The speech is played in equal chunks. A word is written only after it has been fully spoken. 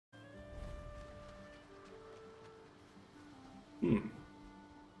Hmm.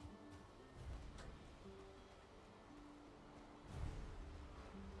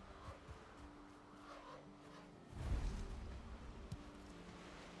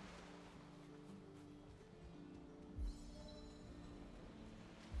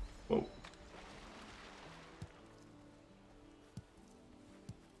 Whoa.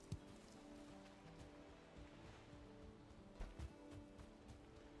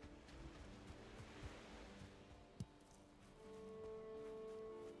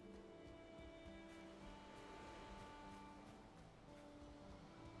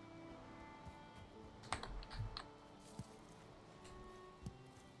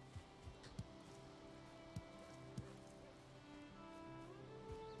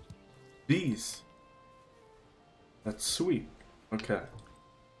 These. That's sweet. Okay.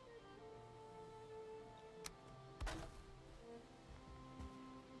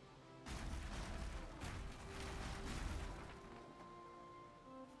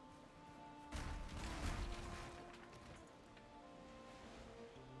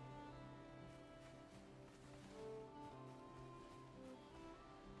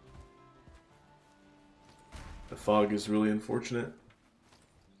 The fog is really unfortunate.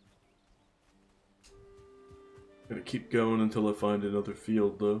 Gonna keep going until I find another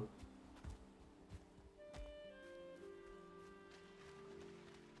field, though.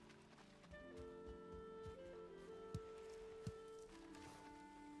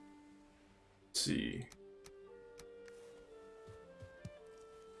 Let's see.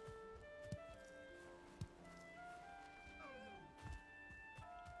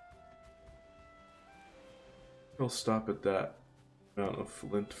 I'll stop at that amount of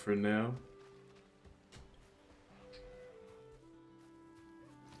flint for now.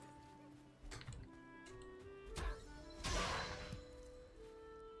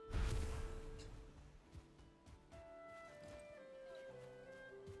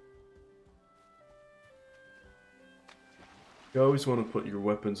 You always want to put your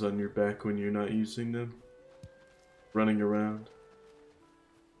weapons on your back when you're not using them. Running around.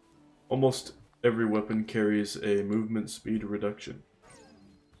 Almost every weapon carries a movement speed reduction.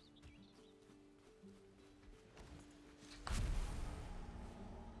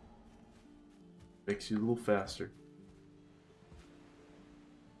 Makes you a little faster.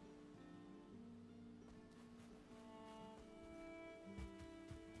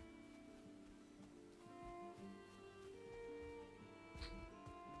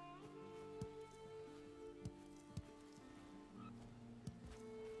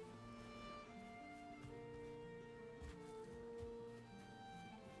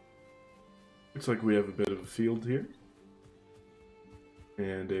 Looks like we have a bit of a field here.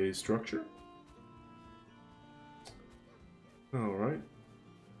 And a structure. Alright.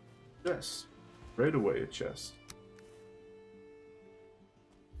 Chest. Right away a chest.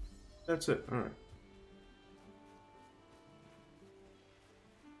 That's it, alright.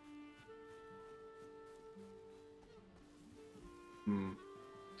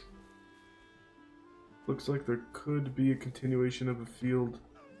 Looks like there could be a continuation of a field.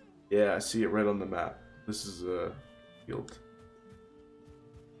 Yeah, I see it right on the map. This is a field.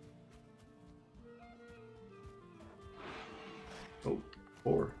 Oh,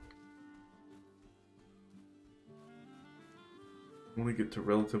 Boar. Only get to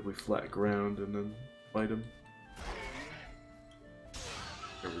relatively flat ground and then fight him.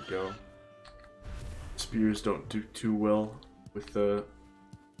 There we go. Spears don't do too well with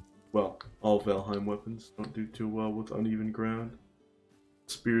well, all Valheim weapons don't do too well with uneven ground.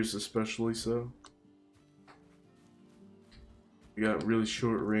 Spears especially so. You got really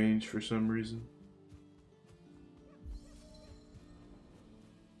short range for some reason.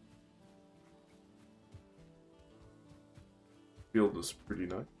 Field is pretty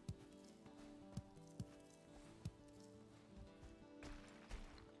nice.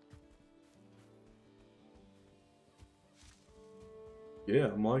 Yeah,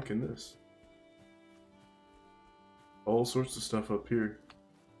 I'm liking this. All sorts of stuff up here.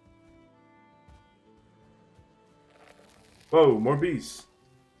 Whoa, more bees.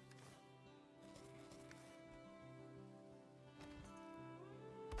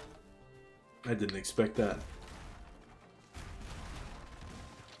 I didn't expect that.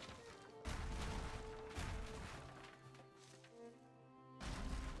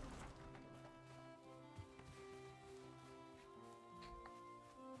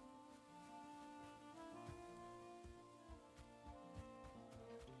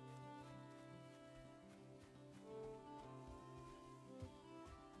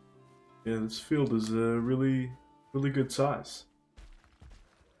 Yeah, this field is a really good size.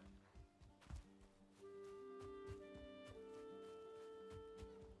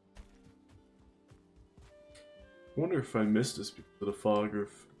 I wonder if I missed this because of the fog or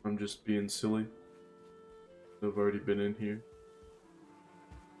if I'm just being silly. I've already been in here.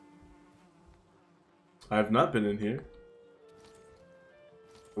 I have not been in here.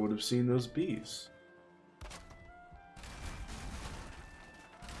 I would have seen those bees.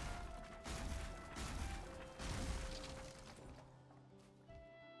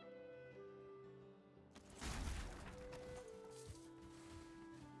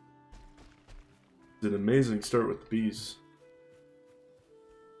 It's an amazing start with the bees.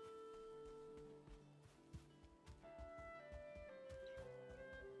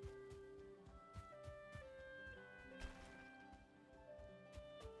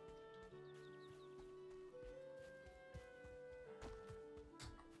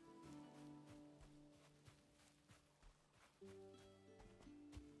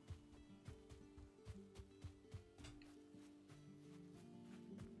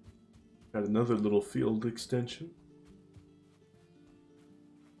 Got another little field extension.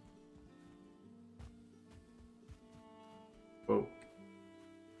 Whoa.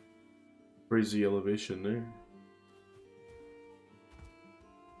 Crazy elevation there.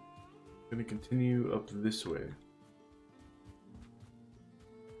 Gonna continue up this way.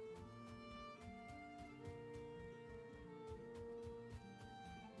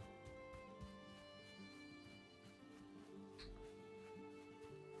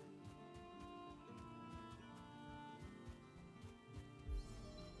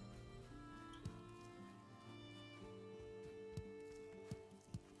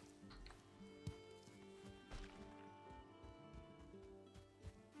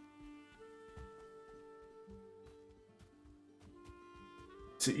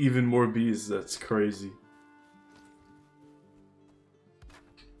 To even more bees, that's crazy.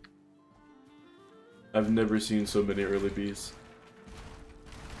 I've never seen so many early bees.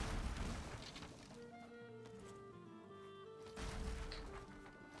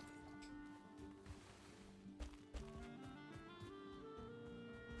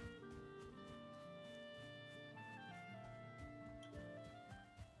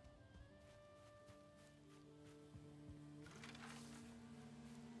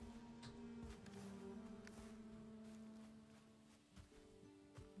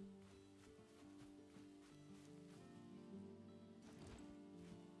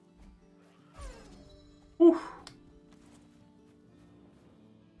 Whew.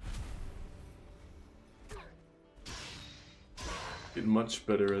 Getting much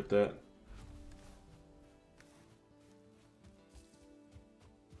better at that.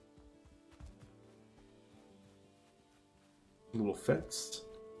 Little fence.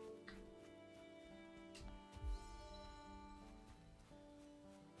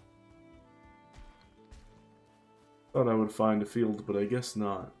 Thought I would find a field, but I guess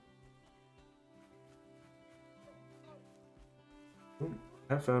not.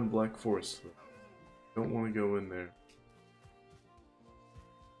 I found Black Forest. Don't want to go in there.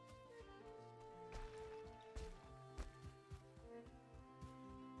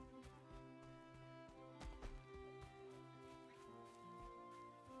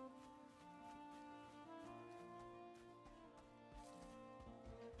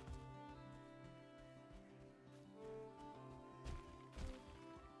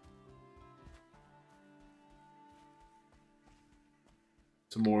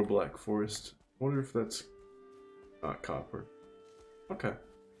 Some more Black Forest. I wonder if that's not copper. Okay.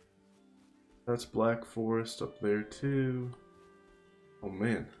 That's Black Forest up there too. Oh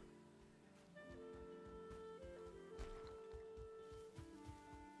man.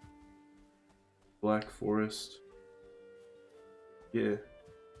 Black Forest. Yeah.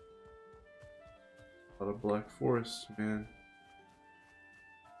 A lot of Black Forest, man.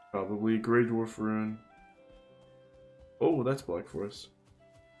 Probably a Grey Dwarf rune. Oh, that's Black Forest.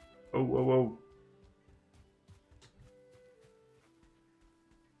 Oh, whoa, whoa.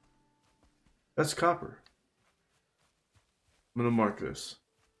 That's copper. I'm gonna mark this.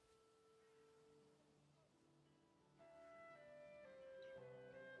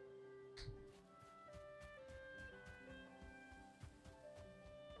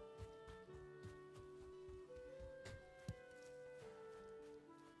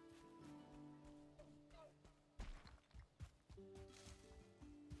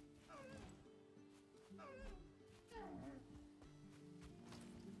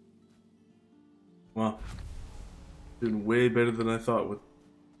 Wow. Doing way better than I thought with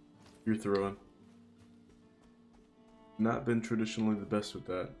your throwing. Not been traditionally the best with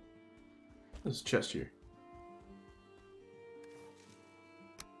that. There's a chest here.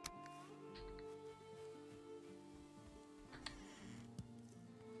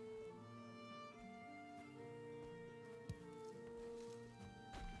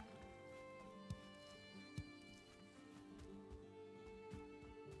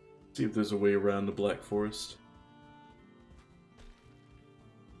 See if there's a way around the Black Forest.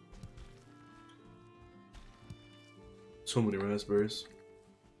 So many raspberries.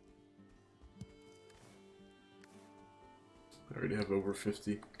 I already have over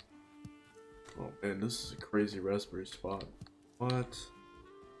 50. Oh man, this is a crazy raspberry spot. What?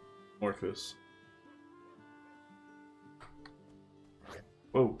 Mark this.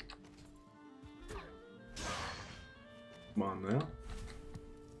 Whoa. Come on now.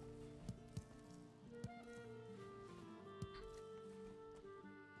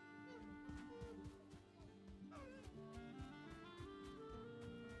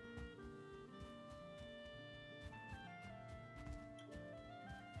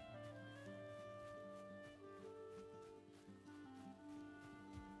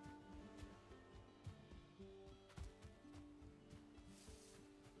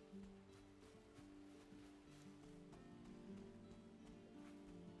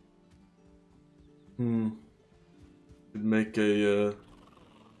 Should make a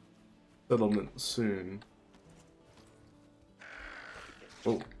settlement soon.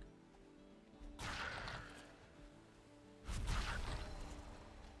 Oh.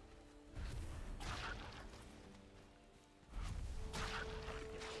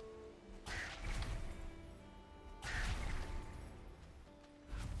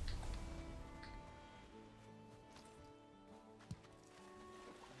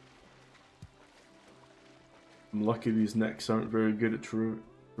 I'm lucky these necks aren't very good at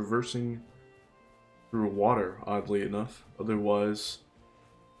traversing through water, oddly enough. Otherwise,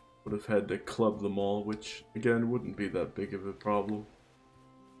 would have had to club them all, which, again, wouldn't be that big of a problem.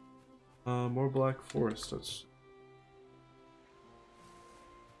 More Black Forest, that's...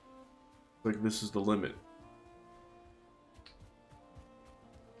 like, this is the limit.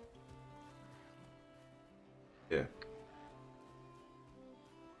 Yeah.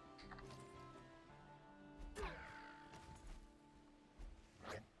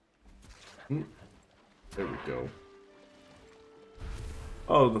 There we go.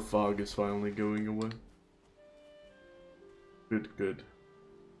 Oh, the fog is finally going away. Good, good.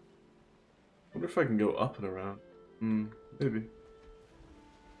 Wonder if I can go up and around. Maybe.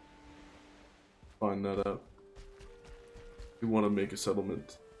 Find that out. We want to make a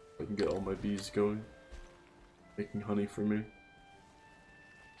settlement. I can get all my bees going. Making honey for me.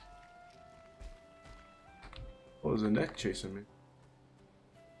 Oh, there's a neck chasing me.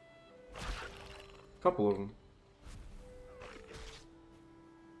 Couple of them.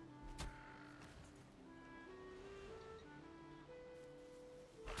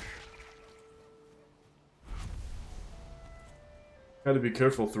 Gotta be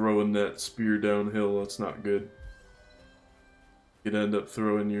careful throwing that spear downhill, that's not good. You'd end up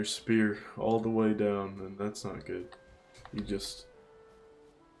throwing your spear all the way down, and that's not good. You just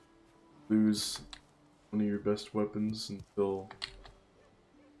lose one of your best weapons until,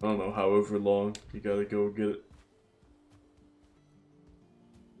 I don't know, however long you gotta go get it.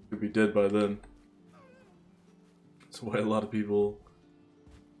 Could be dead by then. That's why a lot of people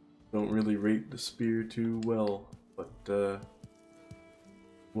don't really rate the spear too well, but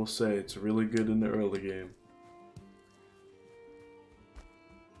we'll say it's really good in the early game.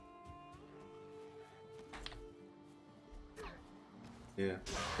 Yeah,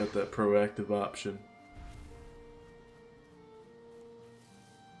 got that proactive option.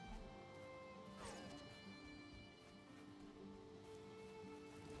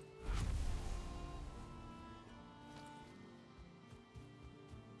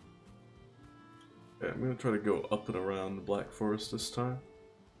 Okay, I'm gonna try to go up and around the Black Forest this time.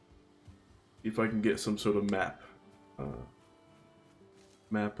 See if I can get some sort of map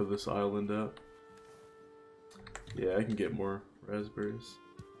of this island out. Yeah, I can get more raspberries.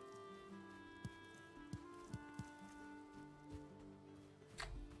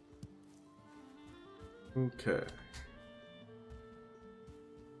 Okay.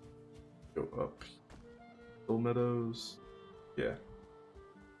 Go up. Hill meadows. Yeah.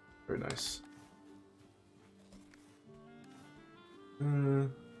 Very nice.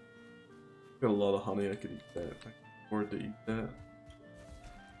 Got a lot of honey, I could eat that. I can afford to eat that.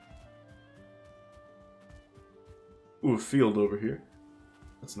 Ooh, a field over here.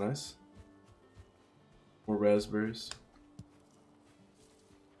 That's nice. More raspberries.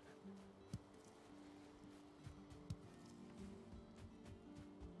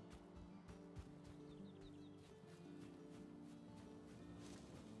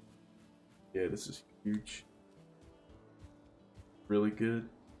 Yeah, this is huge. Really good.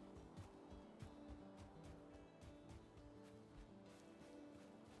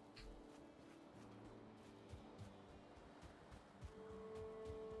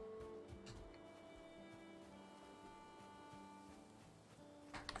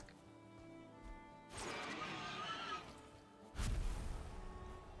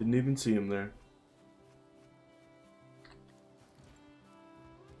 Didn't even see him there.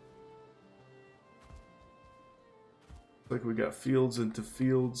 Like we got fields into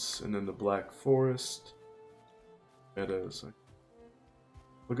fields, and then the Black Forest. Meadows.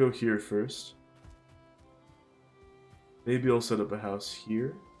 We'll go here first. Maybe I'll set up a house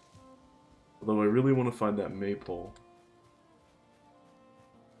here. Although I really want to find that maypole.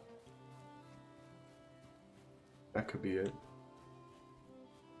 That could be it.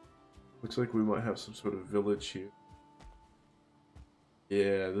 Looks like we might have some sort of village here.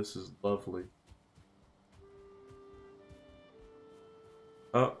 Yeah, this is lovely.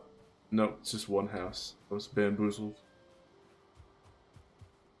 Oh, no, it's just one house. I was bamboozled.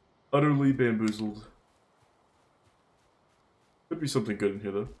 Utterly bamboozled. Could be something good in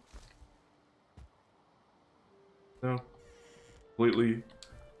here, though. No. Completely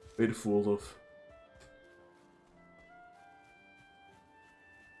made a fool of.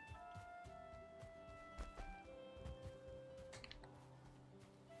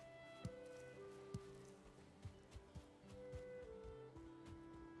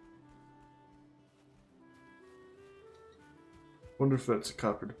 Wonder if that's a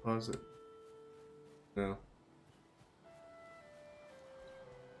copper deposit. No.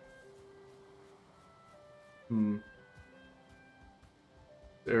 The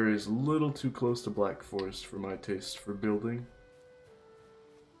area is a little too close to Black Forest for my taste for building.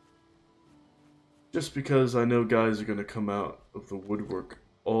 Just because I know guys are going to come out of the woodwork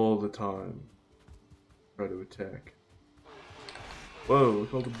all the time. Try to attack. Whoa, look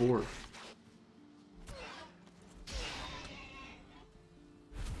at all the boar.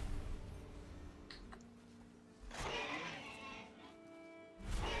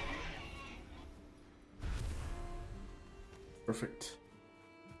 Perfect.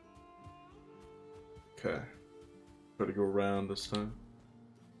 Okay. Try to go around this time.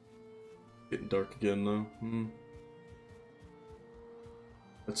 Getting dark again though.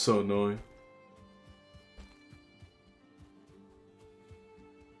 That's so annoying.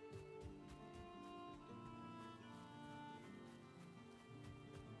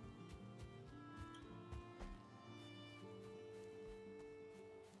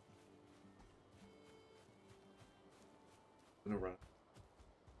 Around.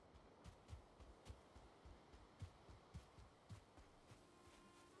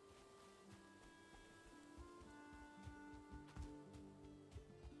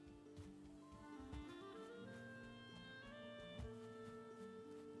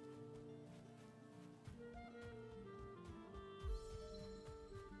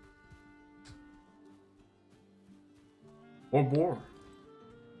 More boar.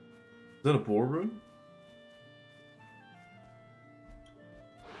 Is that a boar room?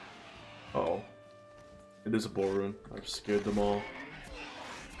 Uh-oh. It is a boar room. I've scared them all.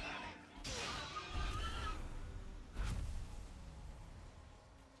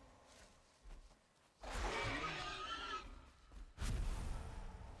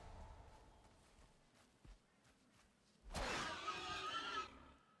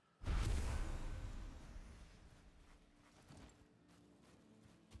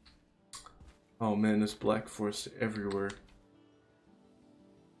 Oh man, there's Black Forest everywhere.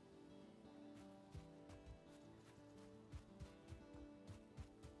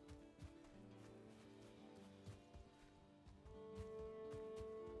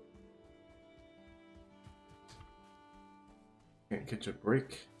 Can't catch a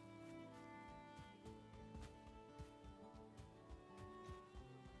break.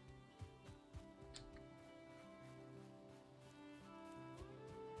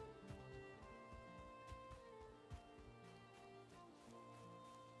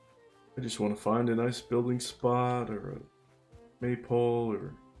 I just want to find a nice building spot or a maypole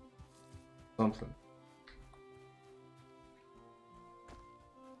or something.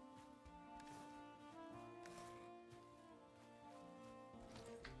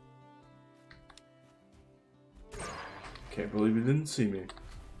 Can't believe he didn't see me.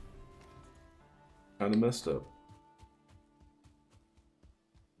 Kinda messed up.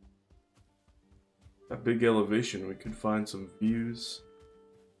 That big elevation, we could find some views.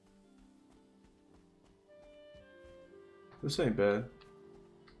 This ain't bad.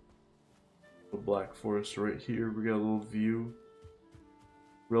 The Black Forest right here, we got a little view.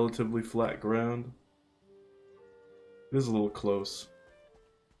 Relatively flat ground. It is a little close.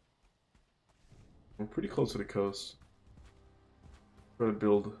 We're pretty close to the coast. Try to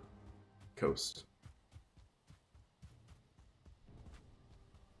build coast.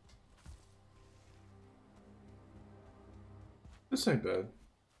 This ain't bad.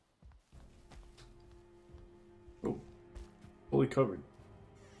 Oh, fully covered.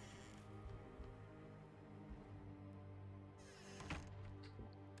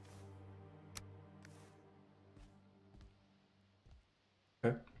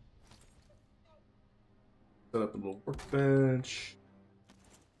 Set up a little workbench.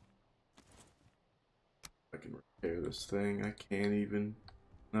 I can repair this thing. I can't even.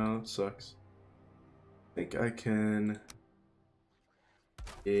 No, it sucks. I think I can.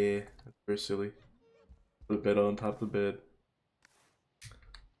 Yeah, that's very silly. Put a bed on top of the bed.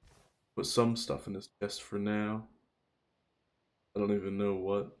 Put some stuff in this chest for now. I don't even know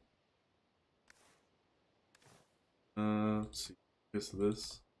what. Let's see. Guess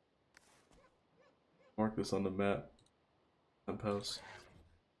this. Mark this on the map. Temp house.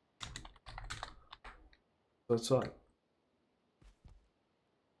 Outside.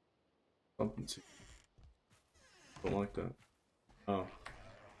 Something to. Don't like that. Oh.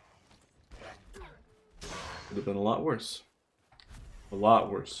 Could have been a lot worse. A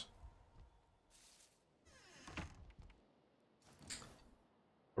lot worse.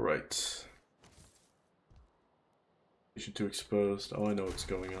 Alright. Station 2 exposed. Oh, I know what's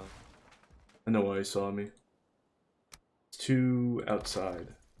going on. I know why he saw me. It's 2 outside.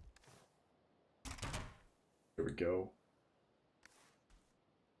 There we go.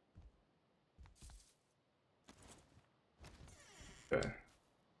 Okay.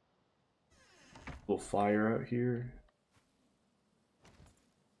 Little fire out here.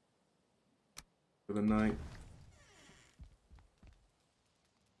 For the night.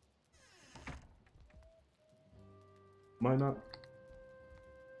 Might not.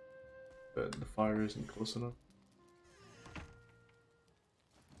 But the fire isn't close enough.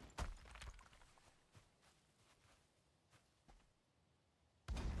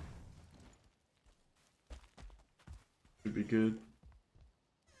 Should be good.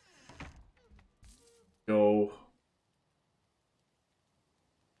 Go.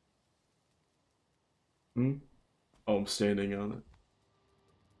 Hmm? Oh, I'm standing on it.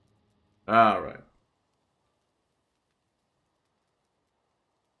 Alright.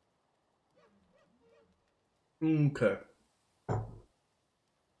 Okay. I'm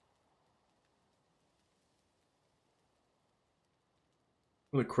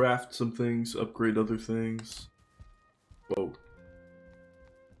gonna craft some things, upgrade other things. Whoa.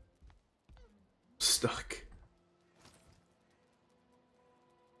 Stuck.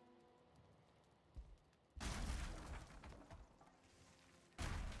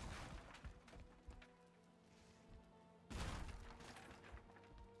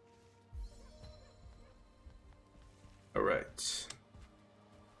 Alright.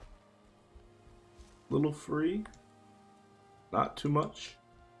 Little free. Not too much.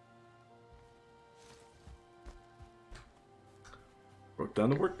 Broke down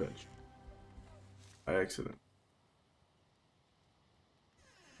the workbench. By accident.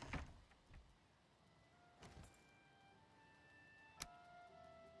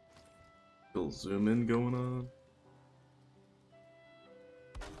 Little zoom in going on.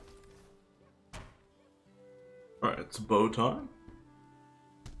 Alright, it's bow time.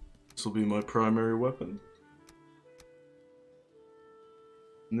 This will be my primary weapon.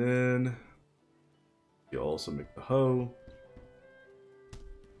 And then you also make the hoe.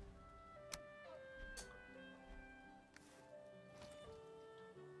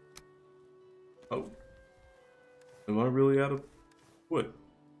 Oh. Am I really out of wood?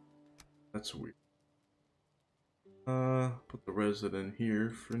 That's weird. Put the resin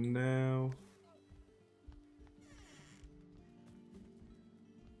here for now.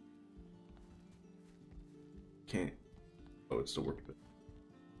 Can't. Oh, it's the workbench.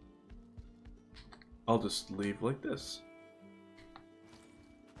 I'll just leave like this.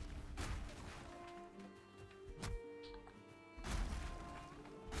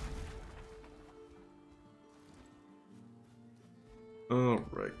 All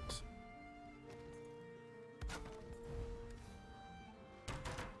right.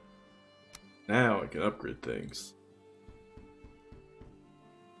 Now I can upgrade things.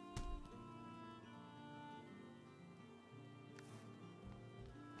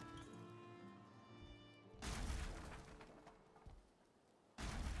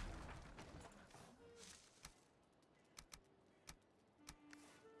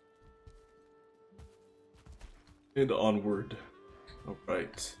 And onward.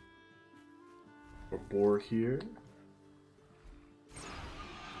 Alright. More boar here.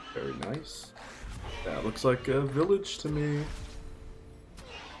 Very nice. That looks like a village to me.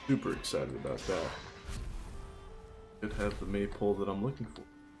 Super excited about that. Could have the maypole that I'm looking for.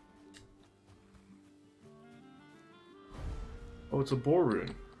 Oh, it's a boar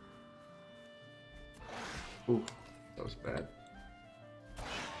rune. Ooh, that was bad.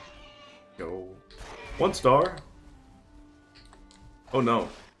 Go. 1 star. Oh no.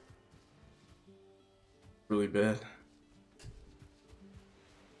 Really bad.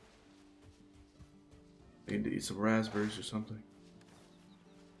 Need to eat some raspberries or something.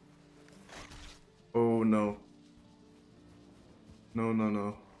 Oh no. No,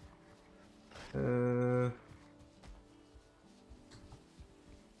 no, no.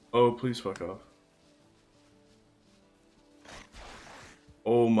 Oh, please fuck off.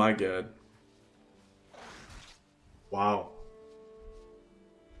 Oh my god. Wow.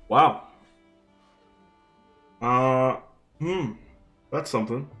 Wow. That's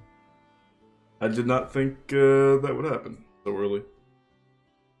something. I did not think that would happen so early.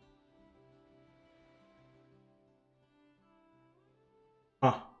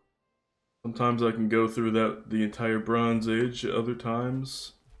 Huh. Sometimes I can go through the entire Bronze Age. Other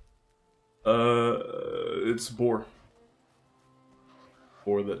times, it's Boar.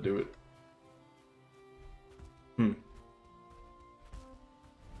 Boar that do it.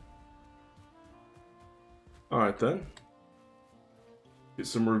 All right then. Get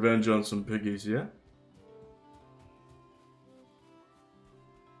some revenge on some piggies, yeah?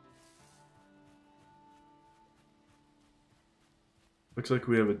 Looks like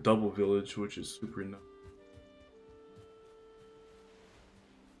we have a double village, which is super nice.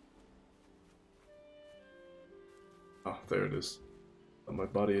 Oh, there it is. Thought my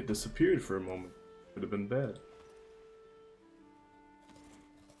body had disappeared for a moment. Could have been bad.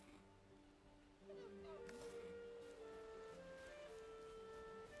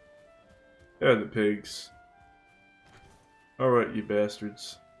 There are the pigs. Alright, you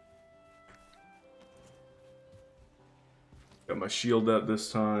bastards. Got my shield out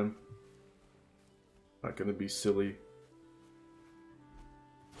this time. Not gonna be silly.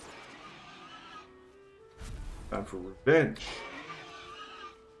 Time for revenge.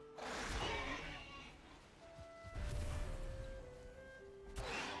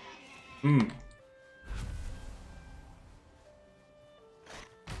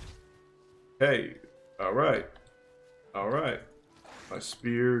 Hey, alright. Alright. My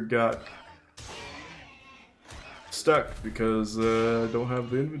spear got stuck because I don't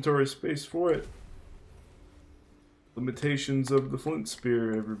have the inventory space for it. Limitations of the flint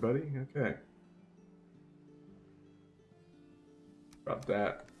spear, everybody. Okay. Drop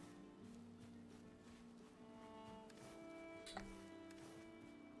that.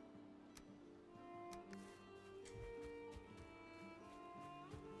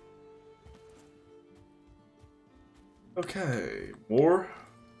 Okay, more.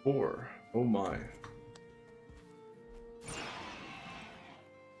 Oh my.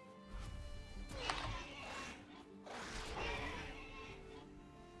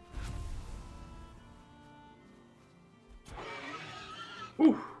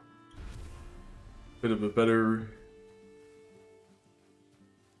 Whew. Bit of a better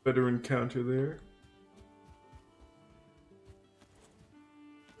encounter there.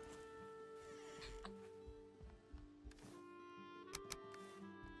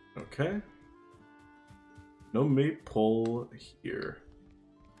 Okay. No maypole here.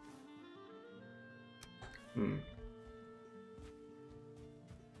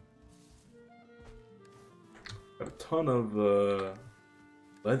 Got a ton of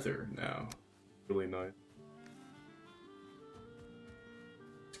leather now. Really nice.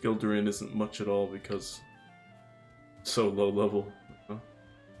 Skill drain isn't much at all because it's so low level. Huh?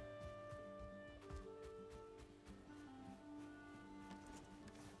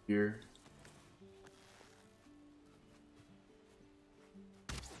 Here.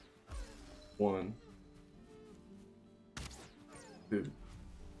 One. Two.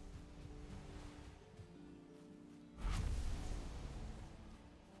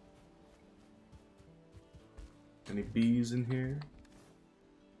 Any bees in here?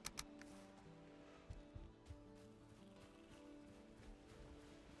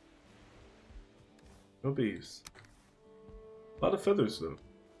 No bees. A lot of feathers though.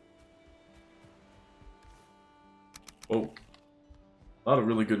 Oh. A lot of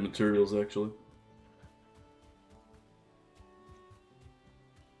really good materials actually.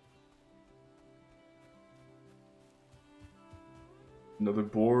 Another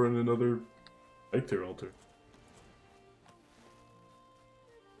boar and another Icter altar.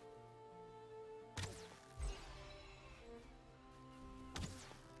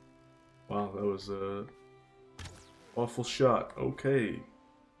 Wow, that was a awful shot. Okay.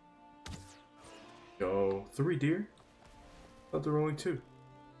 Go 3 deer? I thought there were only 2.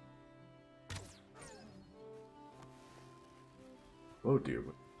 Oh dear.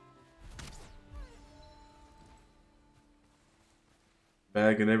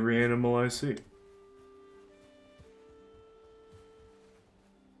 Bagging every animal I see.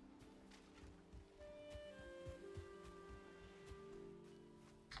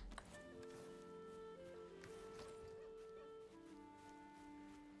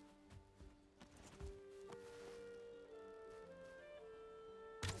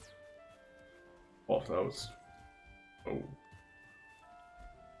 Oh, that was... Oh.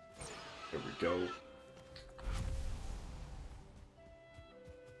 There we go.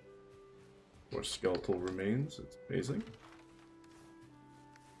 More skeletal remains. It's amazing.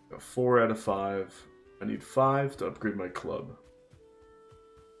 Got 4 out of 5. I need 5 to upgrade my club.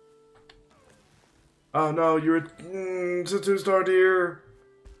 Oh no, you're a... it's a 2-star deer!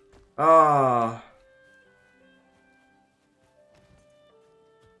 Ah.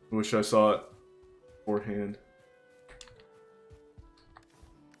 I wish I saw it beforehand.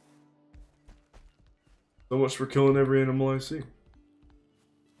 So much for killing every animal I see.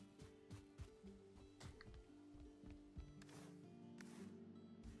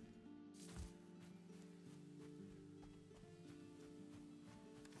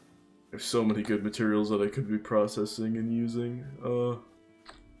 There's so many good materials that I could be processing and using. A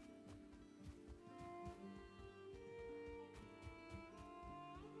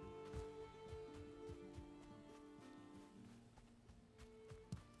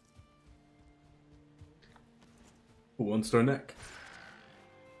 1-star neck.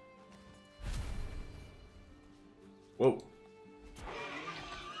 Whoa.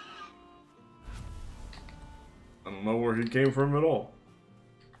 I don't know where he came from at all.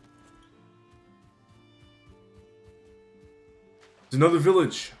 It's another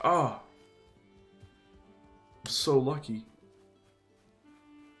village. Ah. I'm so lucky.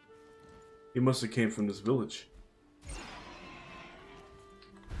 He must have came from this village.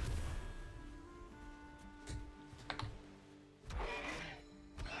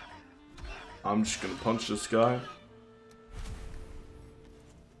 I'm just gonna punch this guy.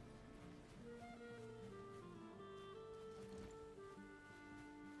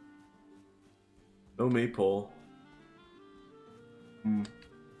 No maypole.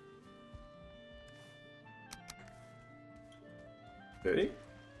 Okay.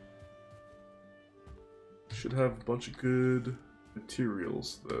 Should have a bunch of good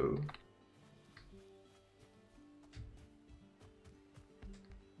materials though.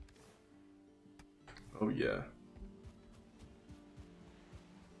 Oh yeah.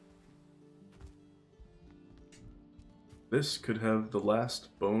 This could have the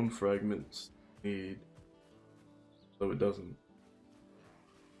last bone fragments need, though it doesn't.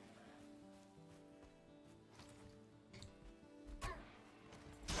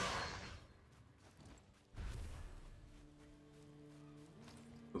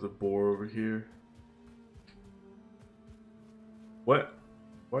 There's a boar over here. What?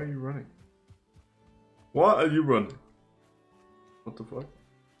 Why are you running? Why are you running? What the fuck?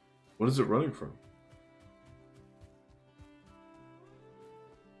 What is it running from?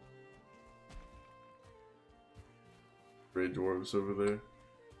 Grey dwarves over there.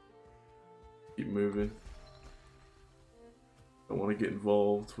 Keep moving. Don't want to get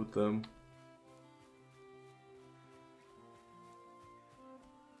involved with them.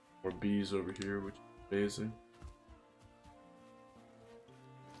 More bees over here, which is amazing.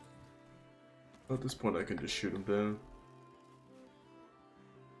 At this point, I can just shoot them down.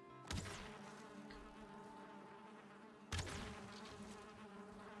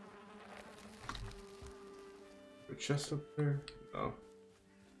 A chest up there? No.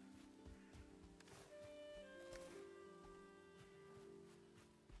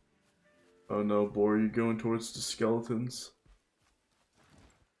 Oh no, Boar, you're going towards the skeletons.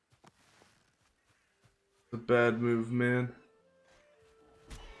 It's a bad move, man.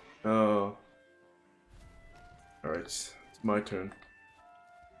 Oh. Alright, it's my turn.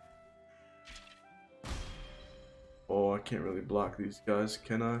 Oh, I can't really block these guys,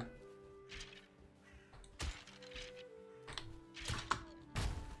 can I?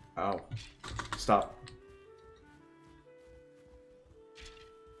 Ow. Stop.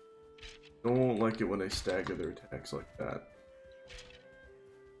 Don't like it when they stagger their attacks like that.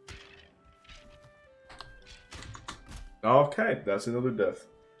 Okay, that's another death.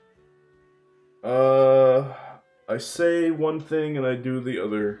 I say one thing and I do the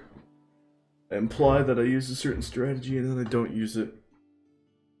other. I imply that I use a certain strategy and then I don't use it.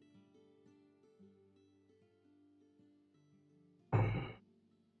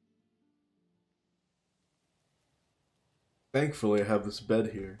 Thankfully I have this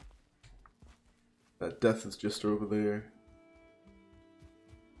bed here. That death is just over there.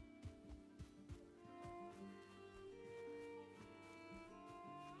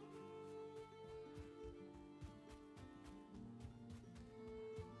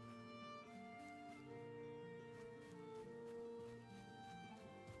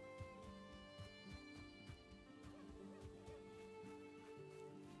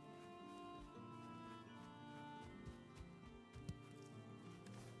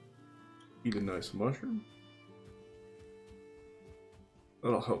 Eat a nice mushroom.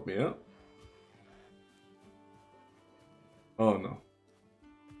 That'll help me out. Oh no.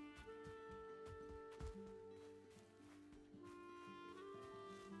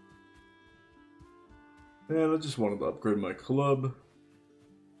 Man, I just wanted to upgrade my club.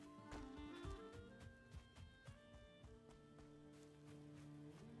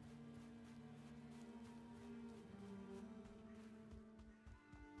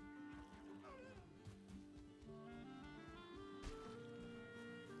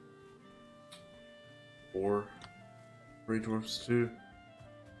 Or Grey Dwarfs too.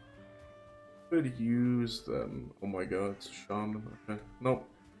 Could use them. Oh my god, it's a shaman. Okay. Nope.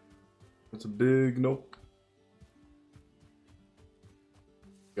 That's a big nope.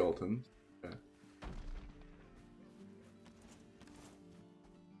 Skeletons. Okay.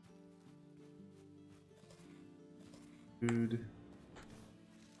 Food.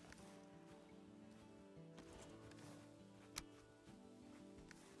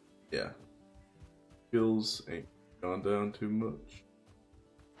 Yeah. Skills ain't gone down too much.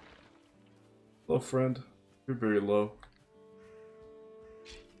 Hello, friend. You're very low.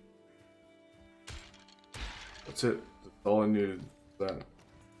 That's it. That's all I needed. That.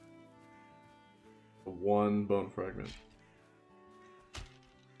 The one bone fragment.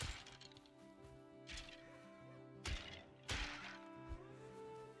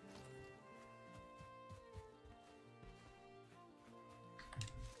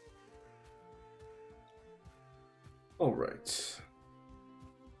 Alright.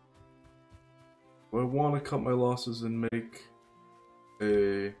 Do I want to cut my losses and make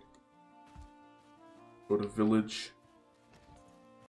a go to village?